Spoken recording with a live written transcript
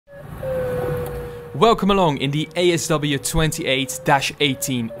Welcome along in the ASW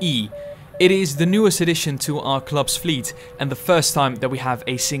 28-18E. It is the newest addition to our club's fleet and the first time that we have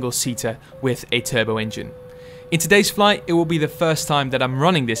a single-seater with a turbo engine. In today's flight, it will be the first time that I'm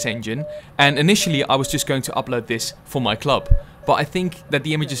running this engine, and initially I was just going to upload this for my club. But I think that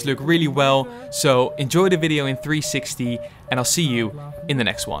the images look really well, so enjoy the video in 360 and I'll see you in the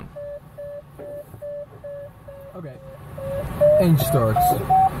next one. Okay. Engine starts.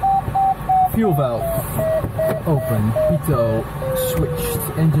 Fuel valve open. Pitot switched.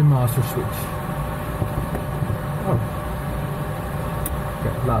 Engine master switch. Oh.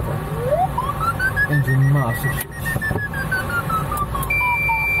 Okay, later. Engine master switch.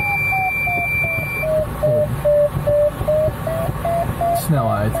 On.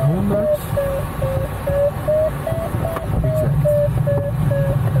 Snelheid 100. Retract.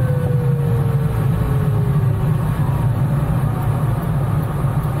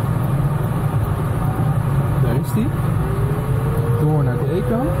 Daar is die. Door naar de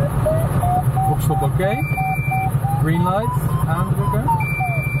eco. Boxstop oké. Green light aandrukken.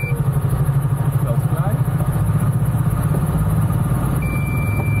 Veld vrij.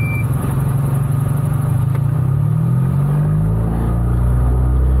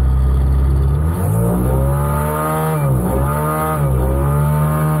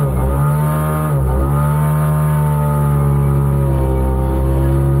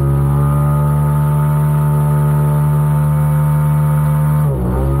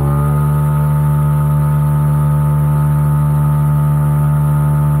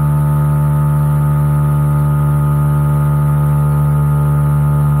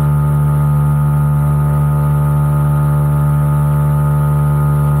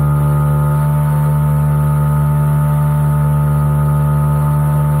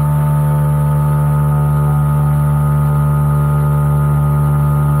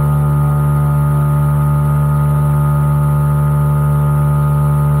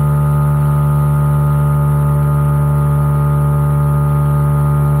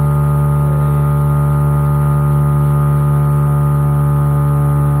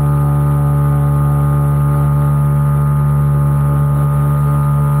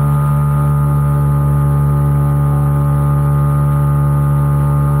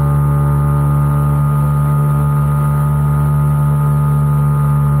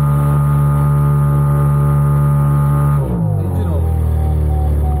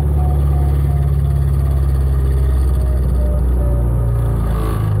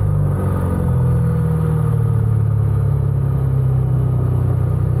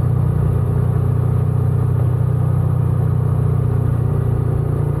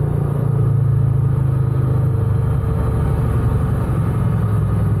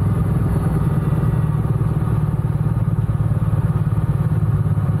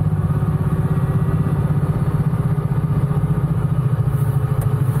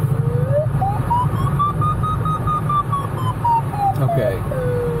 Oké,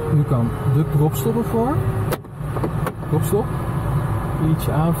 nu kan de propstop ervoor. Propstop.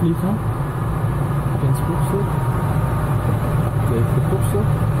 Ietsje aanvliegen. Against propstop. Even de propstop.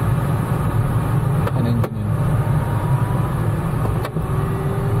 En engine in.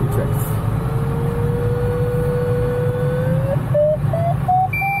 Retract.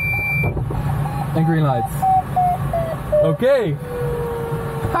 En green light. Oké.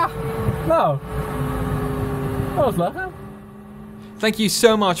 Ha! Nou. Dat was lachen. Thank you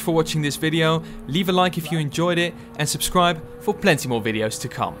so much for watching this video. Leave a like if you enjoyed it and subscribe for plenty more videos to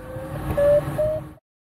come.